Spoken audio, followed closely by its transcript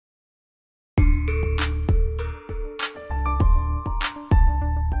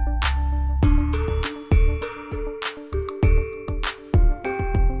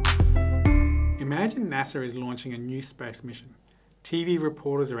NASA is launching a new space mission. TV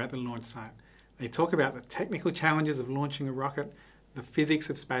reporters are at the launch site. They talk about the technical challenges of launching a rocket, the physics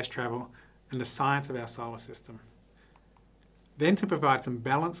of space travel, and the science of our solar system. Then, to provide some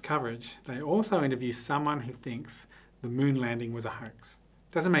balanced coverage, they also interview someone who thinks the moon landing was a hoax.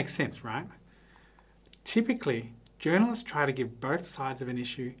 Doesn't make sense, right? Typically, journalists try to give both sides of an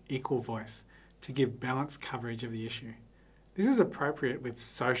issue equal voice to give balanced coverage of the issue. This is appropriate with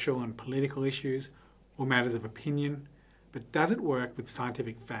social and political issues or matters of opinion, but does it work with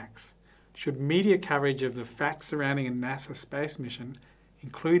scientific facts? Should media coverage of the facts surrounding a NASA space mission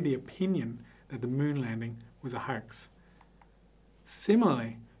include the opinion that the moon landing was a hoax?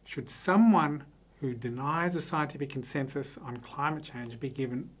 Similarly, should someone who denies a scientific consensus on climate change be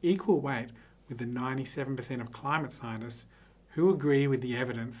given equal weight with the 97% of climate scientists who agree with the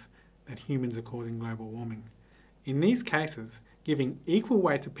evidence that humans are causing global warming? In these cases, giving equal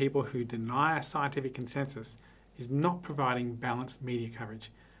weight to people who deny a scientific consensus is not providing balanced media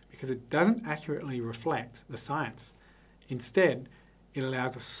coverage because it doesn't accurately reflect the science. Instead, it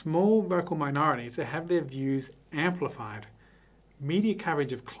allows a small vocal minority to have their views amplified. Media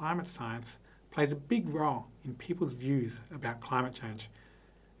coverage of climate science plays a big role in people's views about climate change.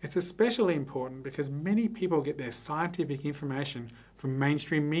 It's especially important because many people get their scientific information from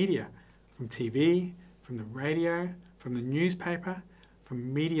mainstream media, from TV, from the radio, from the newspaper,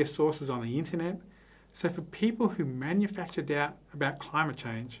 from media sources on the internet. So for people who manufacture doubt about climate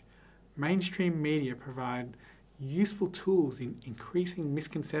change, mainstream media provide useful tools in increasing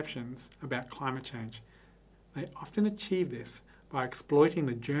misconceptions about climate change. They often achieve this by exploiting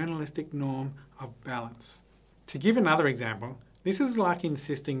the journalistic norm of balance. To give another example, this is like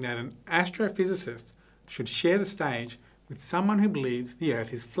insisting that an astrophysicist should share the stage with someone who believes the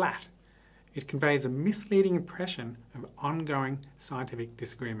Earth is flat. It conveys a misleading impression of ongoing scientific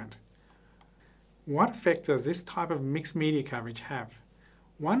disagreement. What effect does this type of mixed media coverage have?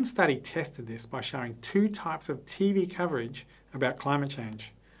 One study tested this by showing two types of TV coverage about climate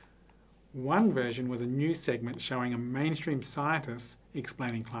change. One version was a news segment showing a mainstream scientist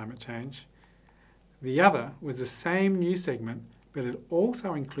explaining climate change. The other was the same news segment, but it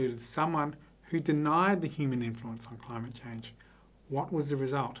also included someone who denied the human influence on climate change. What was the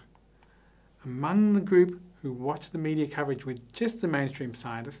result? Among the group who watched the media coverage with just the mainstream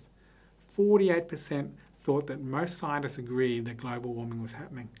scientists, 48% thought that most scientists agreed that global warming was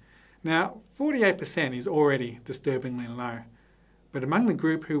happening. Now, 48% is already disturbingly low, but among the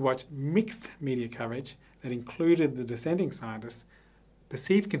group who watched mixed media coverage that included the dissenting scientists,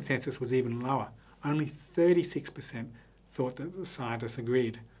 perceived consensus was even lower. Only 36% thought that the scientists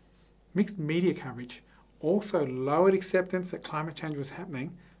agreed. Mixed media coverage also lowered acceptance that climate change was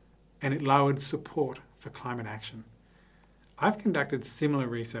happening, and it lowered support for climate action. I've conducted similar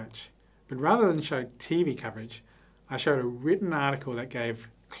research, but rather than show TV coverage, I showed a written article that gave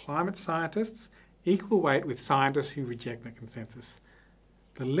climate scientists equal weight with scientists who reject the consensus.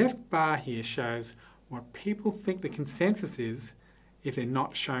 The left bar here shows what people think the consensus is if they're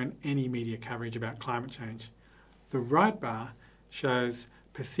not shown any media coverage about climate change. The right bar shows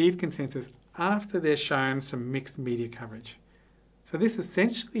perceived consensus after they're shown some mixed media coverage. So this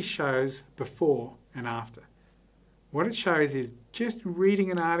essentially shows before and after. What it shows is just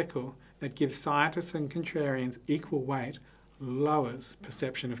reading an article that gives scientists and contrarians equal weight lowers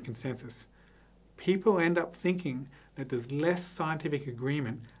perception of consensus. People end up thinking that there's less scientific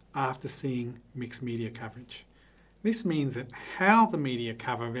agreement after seeing mixed media coverage. This means that how the media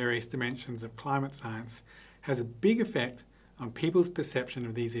cover various dimensions of climate science has a big effect on people's perception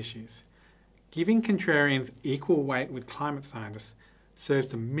of these issues. Giving contrarians equal weight with climate scientists serves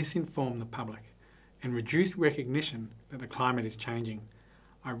to misinform the public and reduce recognition that the climate is changing.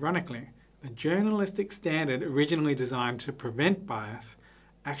 Ironically, the journalistic standard originally designed to prevent bias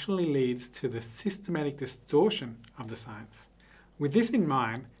actually leads to the systematic distortion of the science. With this in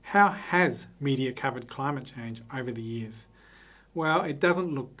mind, how has media covered climate change over the years? Well, it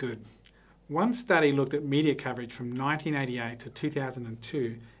doesn't look good. One study looked at media coverage from 1988 to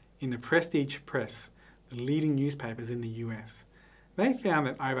 2002 in the Press, the leading newspapers in the US. They found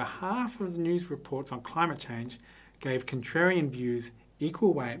that over half of the news reports on climate change gave contrarian views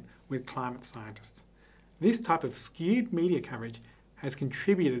equal weight with climate scientists. This type of skewed media coverage has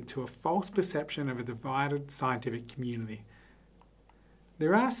contributed to a false perception of a divided scientific community.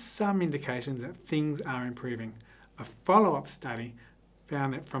 There are some indications that things are improving. A follow-up study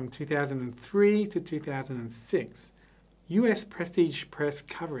found that from 2003 to 2006, US prestige press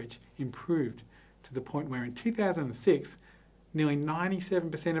coverage improved to the point where in 2006, nearly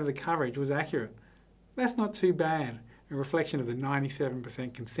 97% of the coverage was accurate. That's not too bad. a reflection of the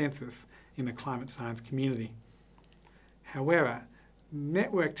 97% consensus in the climate science community. However,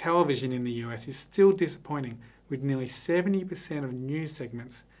 network television in the US is still disappointing, with nearly 70% of news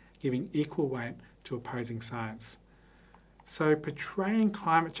segments giving equal weight to opposing science. So portraying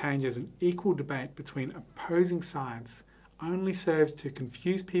climate change as an equal debate between opposing science only serves to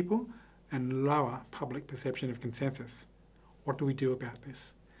confuse people and lower public perception of consensus. What do we do about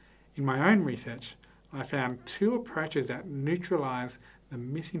this? In my own research, I found two approaches that neutralise the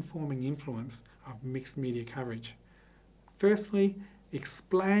misinforming influence of mixed media coverage. Firstly,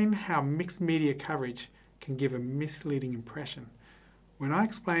 explain how mixed media coverage can give a misleading impression. When I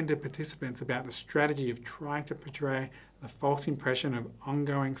explained to participants about the strategy of trying to portray the false impression of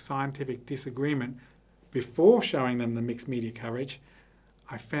ongoing scientific disagreement before showing them the mixed media coverage,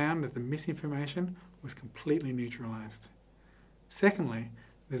 I found that the misinformation was completely neutralised. Secondly,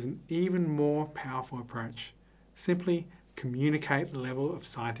 there's an even more powerful approach. Simply communicate the level of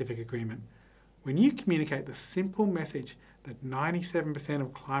scientific agreement. When you communicate the simple message that 97%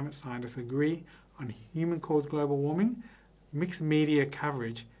 of climate scientists agree on human-caused global warming, mixed media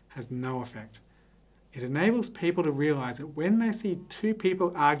coverage has no effect. It enables people to realise that when they see two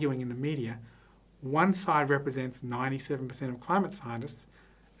people arguing in the media, one side represents 97% of climate scientists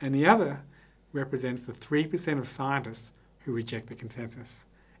and the other represents the 3% of scientists who reject the consensus.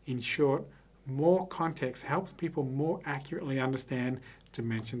 In short, more context helps people more accurately understand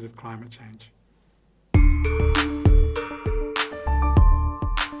dimensions of climate change.